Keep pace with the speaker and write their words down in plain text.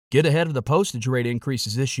Get ahead of the postage rate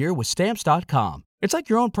increases this year with Stamps.com. It's like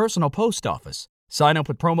your own personal post office. Sign up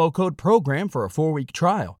with promo code PROGRAM for a 4-week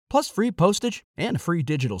trial, plus free postage and a free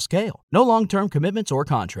digital scale. No long-term commitments or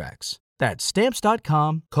contracts. That's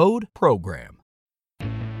Stamps.com, code PROGRAM.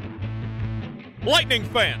 Lightning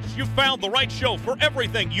fans, you found the right show for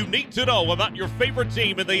everything you need to know about your favorite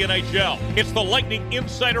team in the NHL. It's the Lightning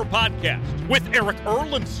Insider Podcast with Eric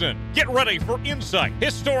Erlandson. Get ready for insight,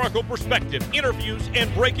 historical perspective, interviews,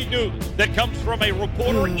 and breaking news that comes from a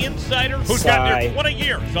reporter insider who's got near 20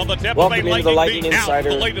 years on the Tampa Bay Lightning. Now,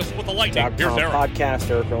 the latest with the Lightning. Here's Eric. Podcast.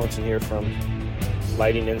 Eric Erlandson here from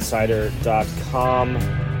lightninginsider.com.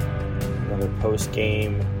 Another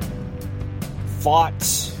post-game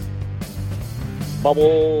thoughts.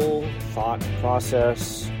 Bubble, thought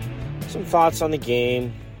process, some thoughts on the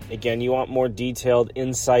game. Again, you want more detailed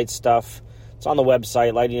insight stuff. It's on the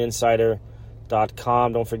website,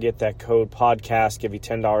 lightninginsider.com. Don't forget that code podcast, give you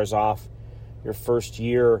 $10 off your first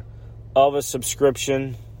year of a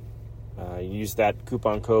subscription. Use that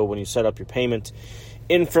coupon code when you set up your payment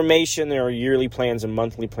information. There are yearly plans and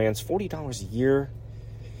monthly plans, $40 a year.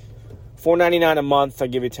 $4.99 a month. I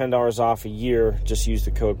give you $10 off a year. Just use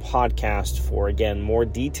the code podcast for, again, more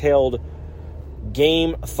detailed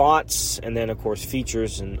game thoughts and then, of course,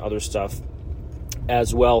 features and other stuff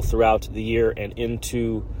as well throughout the year and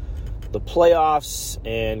into the playoffs,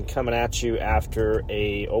 and coming at you after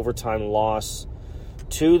a overtime loss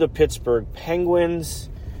to the Pittsburgh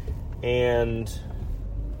Penguins. And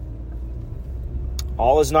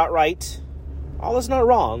all is not right. All is not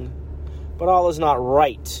wrong, but all is not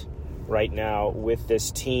right now with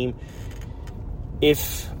this team.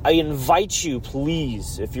 If I invite you,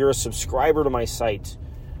 please, if you're a subscriber to my site,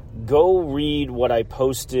 go read what I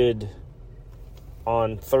posted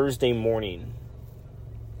on Thursday morning.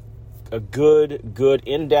 A good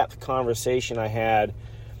in-depth conversation I had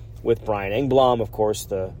with Brian Engblom, of course,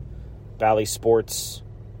 the Bally Sports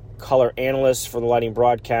color analyst for the Lightning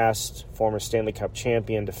broadcast, former Stanley Cup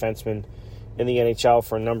champion, defenseman in the NHL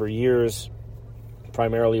for a number of years,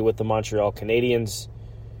 primarily with the Montreal Canadiens.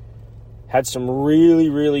 Had some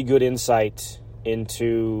really good insight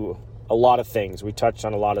into a lot of things. We touched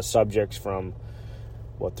on a lot of subjects, from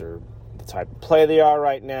the type of play they are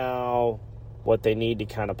right now, what they need to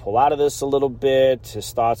kind of pull out of this a little bit, his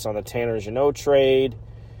thoughts on the Tanner Jeannot trade,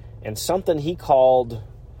 and something he called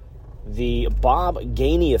the Bob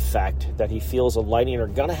Gainey effect that he feels the Lightning are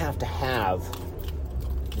going to have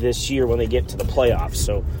this year when they get to the playoffs.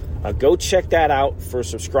 So go check that out for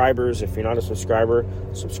subscribers. If you're not a subscriber,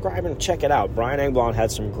 subscribe and check it out. Brian Engblom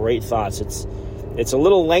had some great thoughts. It's a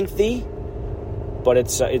little lengthy, but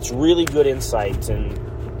it's really good insight. And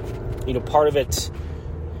part of it,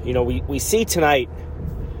 we see tonight.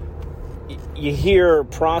 You hear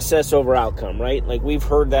process over outcome, right? Like, we've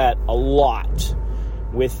heard that a lot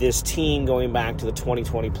with this team going back to the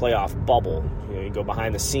 2020 playoff bubble. You go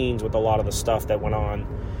behind the scenes with a lot of the stuff that went on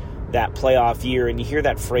that playoff year, and you hear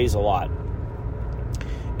that phrase a lot.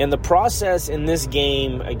 And the process in this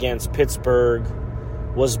game against Pittsburgh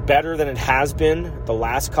was better than it has been the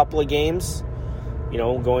last couple of games.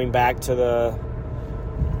 Going back to the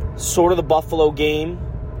Buffalo game.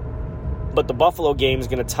 But the Buffalo game is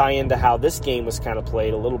going to tie into how this game was kind of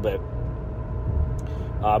played a little bit.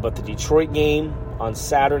 But the Detroit game on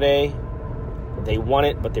Saturday, they won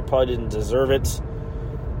it, but they probably didn't deserve it.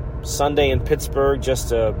 Sunday in Pittsburgh,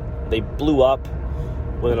 they blew up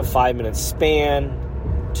within a 5-minute span.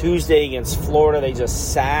 Tuesday against Florida, they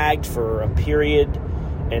just sagged for a period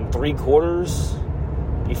and 3 quarters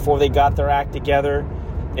before they got their act together.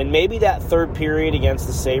 And maybe that third period against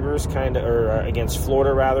the Sabres against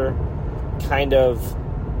Florida rather,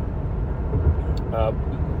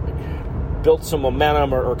 built some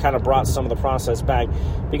momentum or kind of brought some of the process back,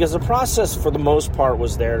 because the process for the most part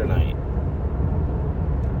was there tonight.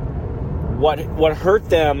 What hurt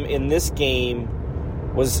them in this game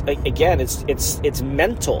was, again, it's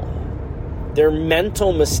mental. They're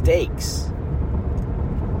mental mistakes.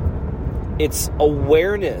 It's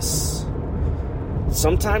awareness.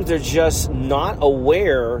 Sometimes they're just not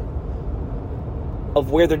aware of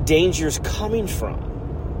where the danger is coming from.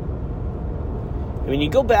 I mean, you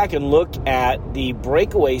go back and look at the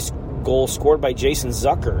breakaway goal scored by Jason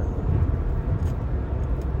Zucker.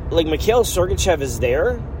 Like, Mikhail Sergachev is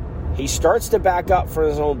there. He starts to back up for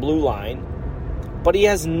his own blue line, but he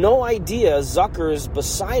has no idea Zucker is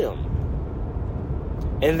beside him.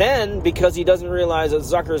 And then, because he doesn't realize that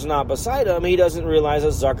Zucker is not beside him, he doesn't realize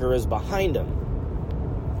that Zucker is behind him.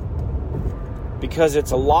 Because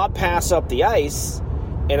it's a lob pass up the ice,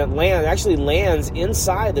 and it actually lands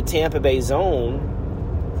inside the Tampa Bay zone,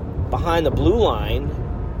 behind the blue line,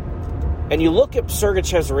 And you look at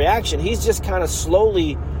Sergachev's reaction, he's just kind of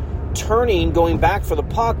slowly turning, going back for the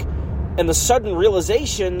puck, and the sudden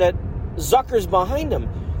realization that Zucker's behind him.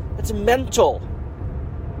 That's mental.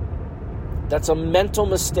 That's a mental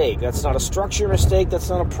mistake. That's not a structure mistake. That's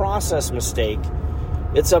not a process mistake.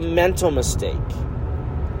 It's a mental mistake.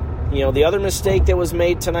 The other mistake that was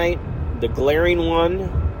made tonight, the glaring one,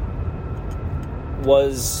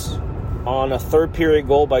 was on a third period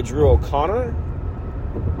goal by Drew O'Connor,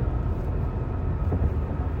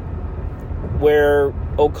 where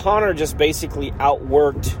O'Connor just basically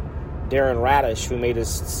outworked Darren Radish, who made his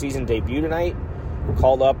season debut tonight,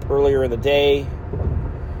 called up earlier in the day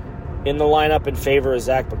in the lineup in favor of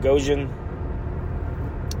Zach Bogosian.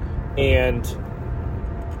 And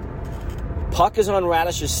puck is on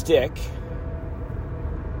Radish's stick,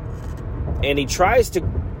 and he tries to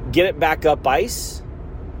get it back up ice,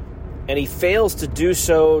 and he fails to do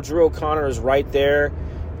so. Drew O'Connor is right there,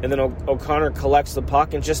 and then O'Connor collects the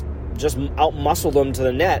puck and just out-muscled him to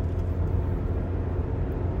the net.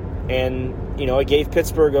 And, it gave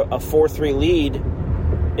Pittsburgh a 4-3 lead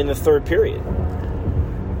in the third period.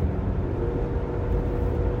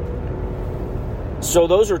 So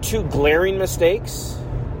those are two glaring mistakes.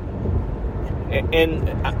 And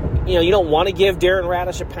you don't want to give Darren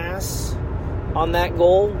Radish a pass on that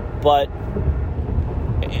goal,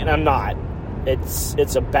 and I'm not.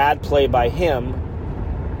 It's a bad play by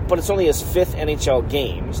him, but it's only his fifth NHL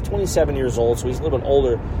game. He's 27 years old, so he's a little bit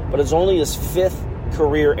older, but it's only his fifth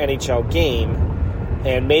career NHL game,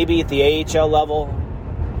 and maybe at the AHL level,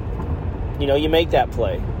 you make that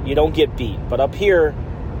play. You don't get beat. But up here,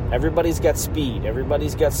 everybody's got speed.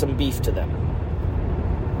 Everybody's got some beef to them.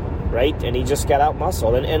 Right? And he just got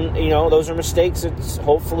out-muscled. And those are mistakes that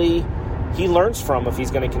hopefully he learns from if he's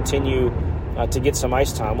going to continue to get some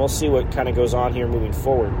ice time. We'll see what kind of goes on here moving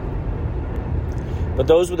forward. But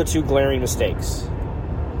those were the two glaring mistakes.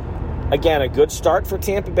 Again, a good start for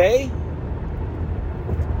Tampa Bay.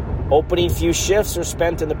 Opening few shifts are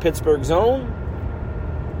spent in the Pittsburgh zone.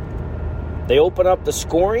 They open up the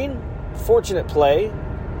scoring. Fortunate play.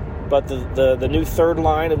 But the new third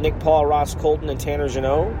line of Nick Paul, Ross Colton, and Tanner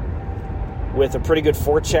Jeannot with a pretty good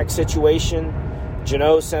forecheck situation.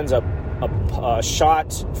 Jeannot sends a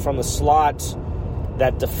shot from the slot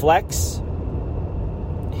that deflects,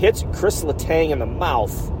 hits Chris Letang in the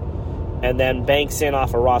mouth, and then banks in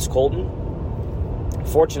off of Ross Colton.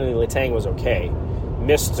 Fortunately, Letang was okay.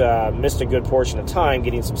 Missed a good portion of time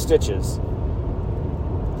getting some stitches.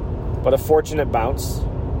 But a fortunate bounce.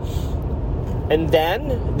 And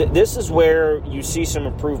then, this is where you see some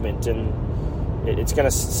improvement, and it's going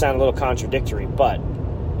to sound a little contradictory, but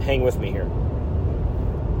hang with me here.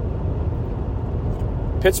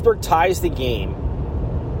 Pittsburgh ties the game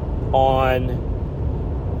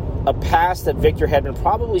on a pass that Victor Hedman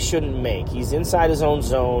probably shouldn't make. He's inside his own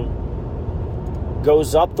zone,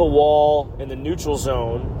 goes up the wall in the neutral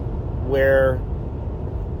zone where,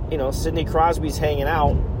 Sidney Crosby's hanging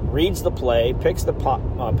out, reads the play, picks the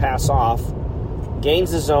pass off,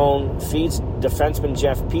 gains the zone, feeds defenseman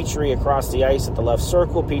Jeff Petrie across the ice at the left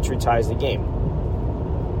circle. Petrie ties the game.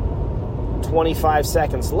 25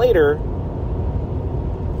 seconds later,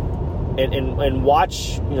 and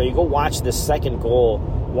watch, you go watch this second goal.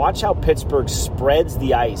 Watch how Pittsburgh spreads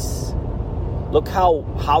the ice. Look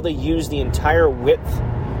how they use the entire width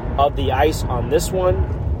of the ice on this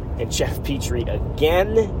one. And Jeff Petrie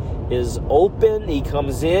again is open. He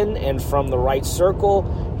comes in, and from the right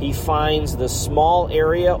circle, he finds the small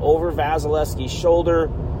area over Vasilevsky's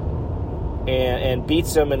shoulder and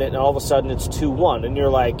beats him, and then all of a sudden it's 2-1. And you're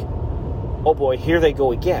like, oh boy, here they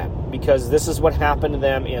go again. Because this is what happened to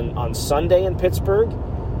them on Sunday in Pittsburgh,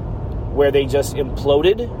 where they just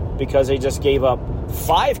imploded because they just gave up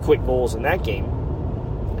 5 quick goals in that game.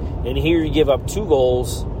 And here you give up 2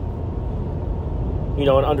 goals, in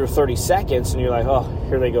under 30 seconds, and you're like, oh,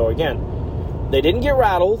 here they go again. They didn't get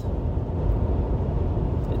rattled.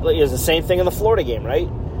 It was the same thing in the Florida game, right?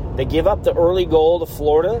 They give up the early goal to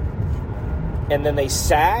Florida, and then they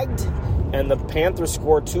sagged, and the Panthers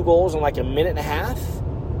scored 2 goals in like a minute and a half.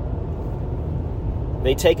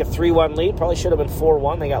 They take a 3-1 lead. Probably should have been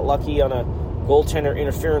 4-1. They got lucky on a goaltender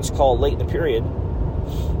interference call late in the period.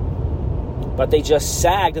 But they just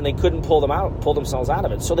sagged, and they couldn't pull themselves out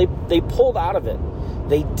of it. So they pulled out of it.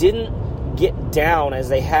 They didn't get down as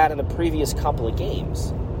they had in the previous couple of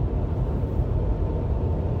games.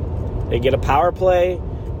 They get a power play.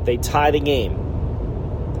 They tie the game.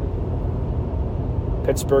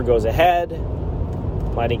 Pittsburgh goes ahead.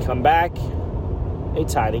 Mighty come back. They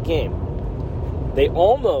tie the game. They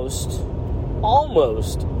almost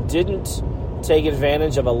didn't take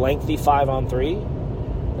advantage of a lengthy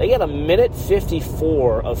 5-on-3. They get a minute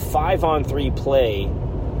 54 of 5-on-3 play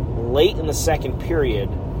late in the second period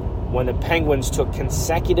when the Penguins took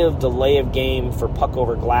consecutive delay of game for puck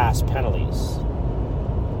over glass penalties.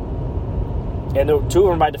 And there were two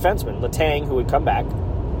of them by defensemen, Letang, who would come back,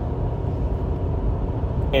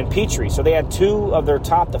 and Petrie. So they had two of their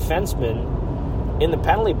top defensemen in the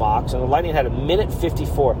penalty box, and the Lightning had a minute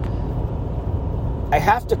 54. I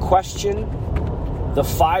have to question the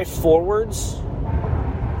 5 forwards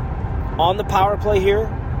on the power play here.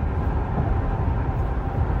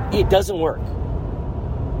 It doesn't work.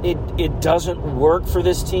 It doesn't work for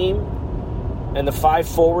this team. And the 5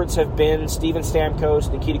 forwards have been Steven Stamkos,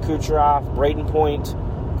 Nikita Kucherov, Braden Point,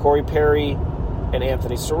 Corey Perry, and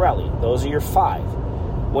Anthony Cirelli. Those are your 5.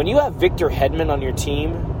 When you have Victor Hedman on your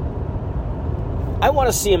team, I want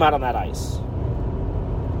to see him out on that ice.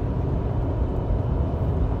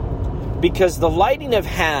 Because the Lightning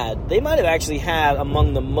they might have actually had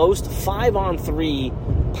among the most 5-on-3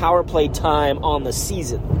 power play time on the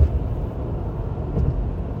season.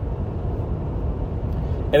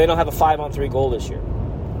 And they don't have a 5-on-3 goal this year.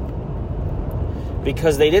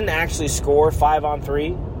 Because they didn't actually score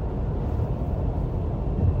 5-on-3.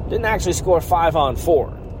 Didn't actually score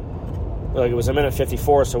 5-on-4. Like, it was a minute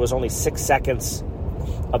 54, so it was only 6 seconds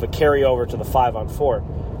of a carryover to the 5-on-4.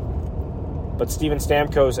 But Steven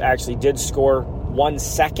Stamkos actually did score 1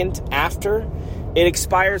 second after it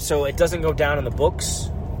expired, so it doesn't go down in the books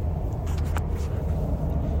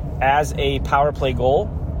as a power play goal.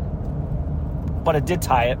 But it did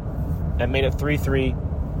tie it. That made it 3-3.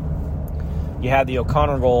 You had the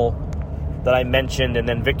O'Connor goal that I mentioned, and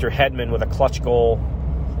then Victor Hedman with a clutch goal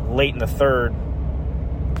late in the third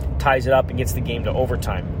ties it up and gets the game to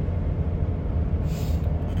overtime.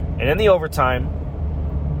 And in the overtime,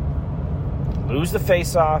 lose the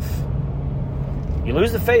face-off. You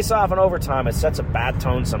lose the face-off in overtime, it sets a bad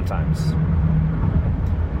tone sometimes.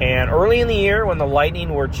 And early in the year, when the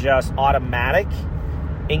Lightning were just automatic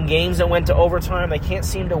in games that went to overtime, they can't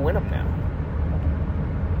seem to win them now.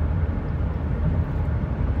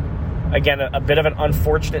 Again, a bit of an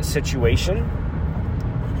unfortunate situation.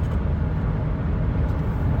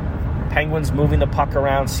 Penguins moving the puck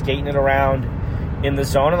around, skating it around in the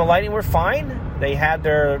zone, and the Lightning were fine. They had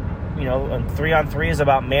their, 3-on-3 is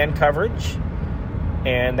about man coverage,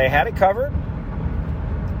 and they had it covered.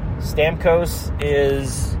 Stamkos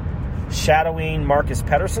is shadowing Marcus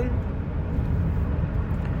Pettersson,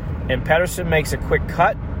 and Pettersson makes a quick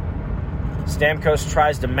cut. Stamkos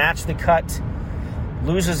tries to match the cut,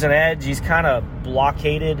 loses an edge. He's kind of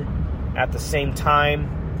blockaded at the same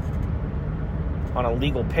time on a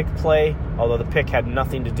legal pick play, although the pick had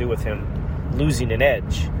nothing to do with him losing an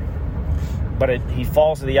edge. But he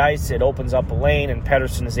falls to the ice, it opens up a lane, and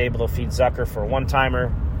Pettersson is able to feed Zucker for a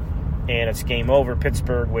one-timer, and it's game over.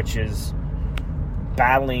 Pittsburgh, which is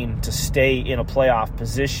battling to stay in a playoff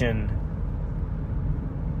position,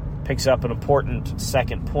 picks up an important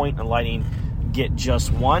second point, and Lightning get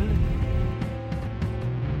just one.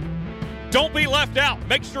 Don't be left out.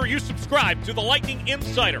 Make sure you subscribe to the Lightning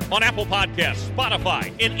Insider on Apple Podcasts, Spotify,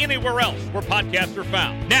 and anywhere else where podcasts are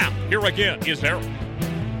found. Now, here again is Eric.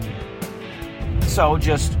 So,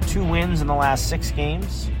 just 2 wins in the last 6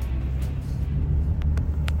 games.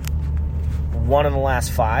 1 in the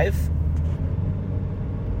last 5.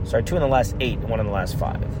 2 in the last 8, 1 in the last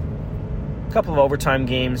 5. A couple of overtime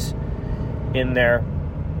games in there.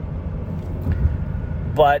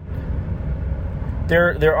 But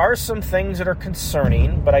there are some things that are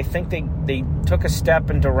concerning, but I think they took a step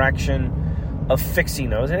in direction of fixing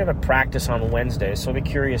those. They didn't have a practice on Wednesday, so I'll be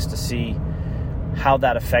curious to see how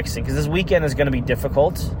that affects things, because this weekend is going to be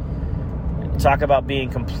difficult. Talk about being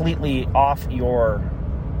completely off your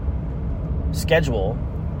schedule.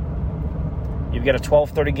 You've got a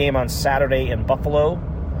 12:30 game on Saturday in Buffalo,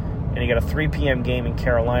 and you got a 3 p.m. game in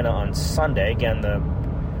Carolina on Sunday. Again,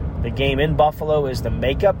 the game in Buffalo is the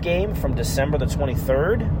makeup game from December the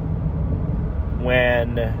 23rd,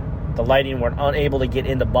 when the Lightning were unable to get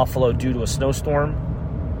into Buffalo due to a snowstorm.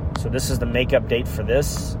 So this is the makeup date for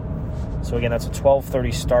this. So again, that's a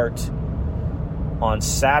 12:30 start on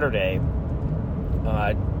Saturday.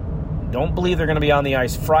 Don't believe they're going to be on the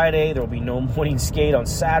ice Friday. There will be no morning skate on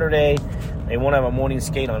Saturday. They won't have a morning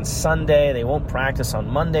skate on Sunday. They won't practice on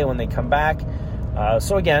Monday when they come back.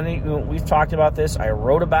 So again, we've talked about this. I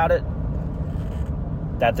wrote about it,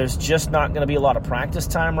 that there's just not going to be a lot of practice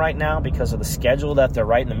time right now because of the schedule that they're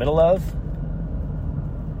right in the middle of.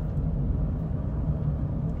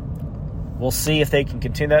 We'll see if they can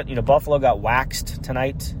continue that. Buffalo got waxed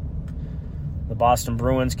tonight. The Boston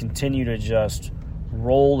Bruins continue to just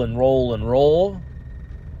roll and roll and roll.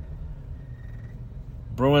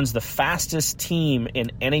 Bruins, the fastest team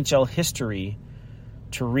in NHL history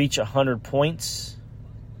to reach 100 points.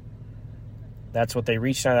 That's what they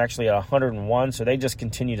reached at, actually, at 101. So they just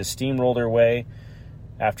continue to steamroll their way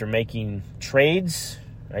after making trades.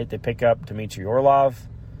 Right? They pick up Dmitry Orlov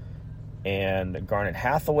and Garnet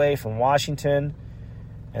Hathaway from Washington,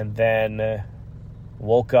 and then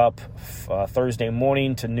woke up Thursday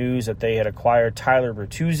morning to news that they had acquired Tyler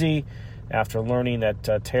Bertuzzi after learning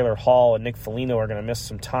that Taylor Hall and Nick Foligno are going to miss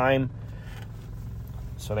some time.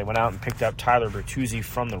 So they went out and picked up Tyler Bertuzzi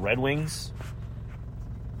from the Red Wings.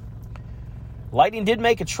 Lightning did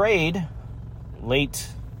make a trade late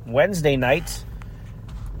Wednesday night.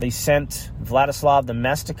 They sent Vladislav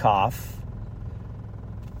Namestnikov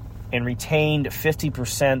and retained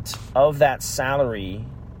 50% of that salary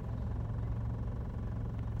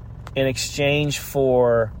in exchange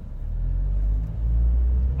for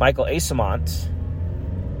Michael Eyssimont.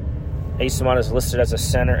 Eyssimont is listed as a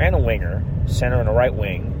center and a winger, center and a right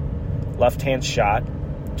wing, left-hand shot,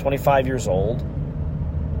 25 years old,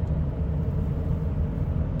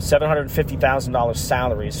 $750,000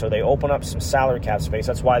 salary, so they open up some salary cap space.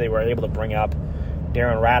 That's why they were able to bring up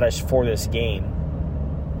Darren Radish for this game.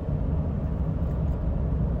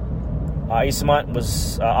 Eyssimont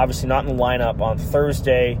was obviously not in the lineup on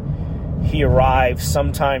Thursday. He arrived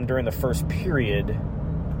sometime during the first period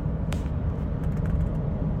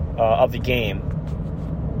of the game.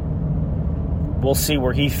 We'll see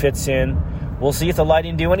where he fits in. We'll see if the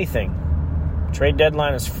Lightning do anything. Trade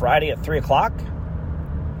deadline is Friday at 3 o'clock.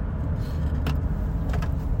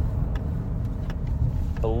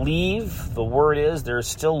 Believe the word is they're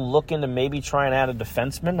still looking to maybe try and add a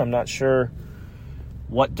defenseman. I'm not sure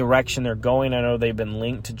what direction they're going. I know they've been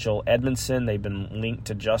linked to Joel Edmondson. They've been linked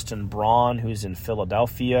to Justin Braun, who's in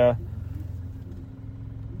Philadelphia.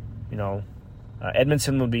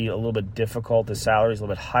 Edmondson would be a little bit difficult. The salary is a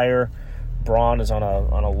little bit higher. Braun is on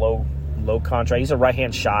a low contract. He's a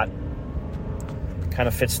right-hand shot. Kind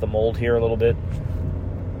of fits the mold here a little bit.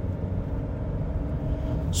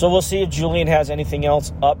 So we'll see if Julian has anything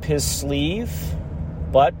else up his sleeve.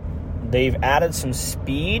 But they've added some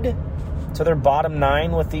speed to their bottom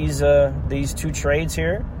nine with these two trades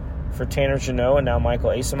here for Tanner Jeannot and now Michael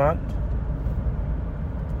Eyssimont.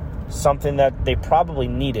 Something that they probably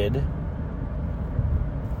needed.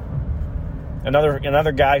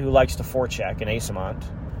 Another guy who likes to forecheck in Eyssimont.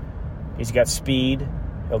 He's got speed.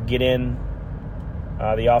 He'll get in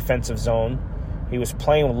the offensive zone. He was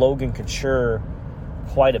playing with Logan Couture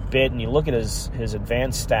quite a bit, and you look at his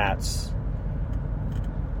advanced stats.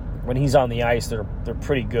 When he's on the ice, they're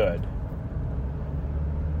pretty good.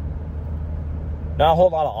 Not a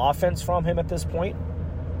whole lot of offense from him at this point.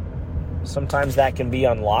 Sometimes that can be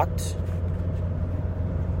unlocked.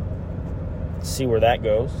 Let's see where that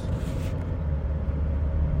goes.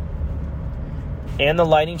 And the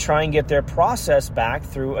Lightning try and get their process back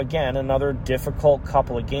through, again, another difficult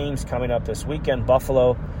couple of games coming up this weekend.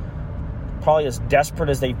 Buffalo, probably as desperate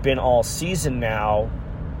as they've been all season now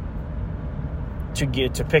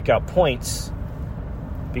to pick up points,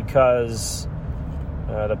 because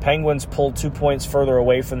the Penguins pulled 2 points further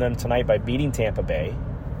away from them tonight by beating Tampa Bay.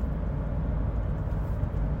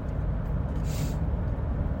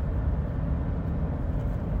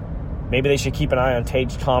 Maybe they should keep an eye on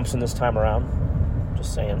Tage Thompson this time around.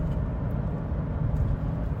 Just saying.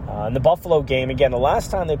 In the Buffalo game, again, the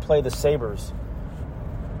last time they played the Sabres,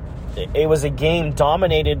 it was a game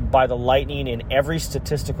dominated by the Lightning in every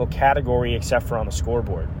statistical category except for on the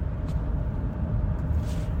scoreboard.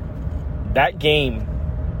 That game,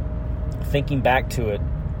 thinking back to it,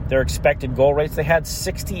 their expected goal rates, they had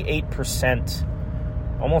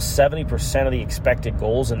 68%, almost 70% of the expected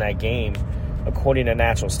goals in that game, according to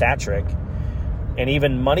Natural Stat Trick. And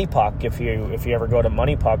even Money Puck, if you ever go to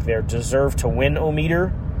Money Puck, their deserve to win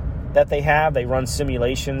 -o-meter that they have, they run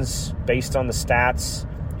simulations based on the stats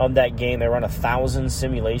of that game. They run 1,000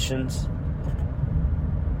 simulations.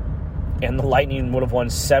 And the Lightning would have won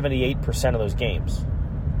 78% of those games.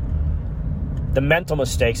 The mental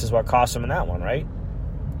mistakes is what cost them in that one, right?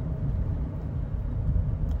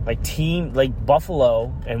 Like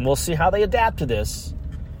Buffalo, and we'll see how they adapt to this.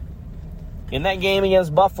 In that game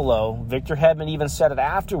against Buffalo, Victor Hedman even said it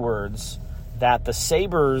afterwards that the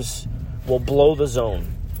Sabres will blow the zone.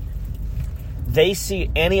 They see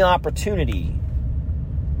any opportunity.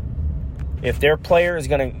 If their player is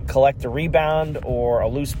going to collect a rebound or a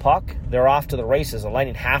loose puck, they're off to the races. The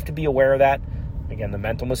Lightning have to be aware of that. Again, the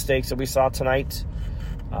mental mistakes that we saw tonight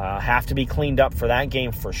have to be cleaned up for that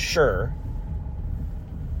game for sure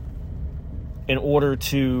in order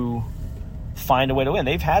to find a way to win.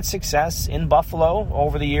 They've had success in Buffalo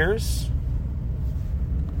over the years.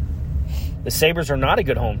 The Sabres are not a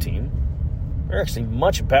good home team. They're actually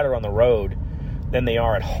much better on the road than they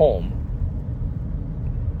are at home.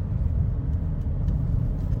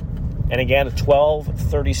 And again, a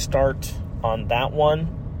 12:30 start on that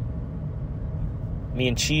one. Me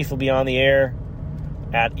and Chief will be on the air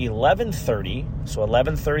at 11:30, so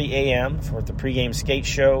 11:30 a.m. for the pregame skate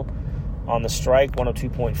show on the Strike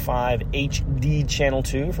 102.5 HD Channel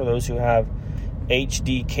 2 for those who have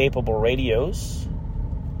HD-capable radios.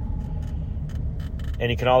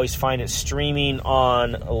 And you can always find it streaming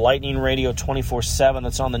on Lightning Radio 24/7.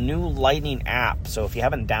 That's on the new Lightning app. So if you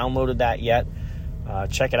haven't downloaded that yet,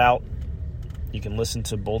 check it out. You can listen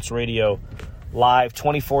to Bolts Radio live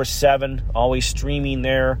 24/7, always streaming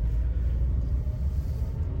there.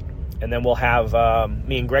 And then we'll have,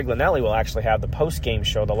 me and Greg Linnelli will actually have the post-game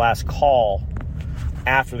show, the last call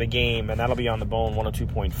after the game, and that'll be on the Bone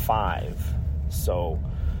 102.5. So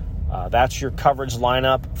that's your coverage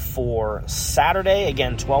lineup for Saturday.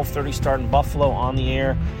 Again, 12:30 start in Buffalo, on the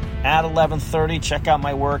air at 11:30. Check out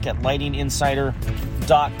my work at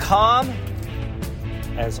lightninginsider.com.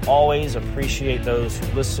 As always, appreciate those who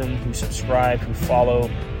listen, who subscribe, who follow,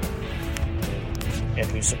 and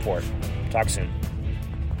who support. Talk soon.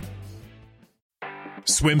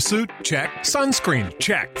 Swimsuit? Check. Sunscreen?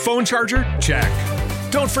 Check. Phone charger? Check.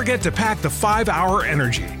 Don't forget to pack the 5-Hour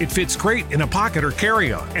Energy. It fits great in a pocket or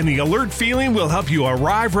carry-on, and the alert feeling will help you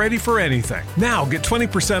arrive ready for anything. Now get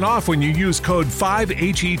 20% off when you use code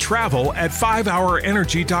 5HETRAVEL at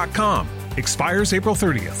 5hourenergy.com. Expires April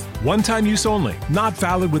 30th. One-time use only. Not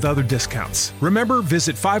valid with other discounts. Remember,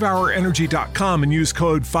 visit 5hourenergy.com and use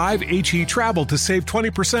code 5HETRAVEL to save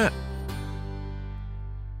 20%.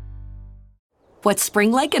 What's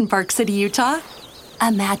spring like in Park City, Utah?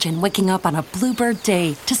 Imagine waking up on a bluebird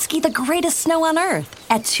day to ski the greatest snow on Earth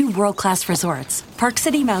at 2 world-class resorts, Park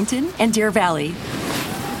City Mountain and Deer Valley.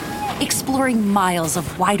 Exploring miles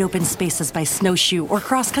of wide-open spaces by snowshoe or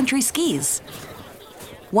cross-country skis.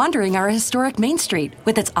 Wandering our historic Main Street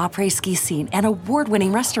with its après-ski scene and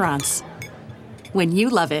award-winning restaurants. When you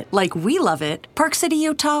love it like we love it, Park City,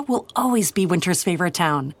 Utah will always be winter's favorite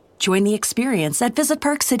town. Join the experience at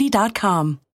visitparkcity.com.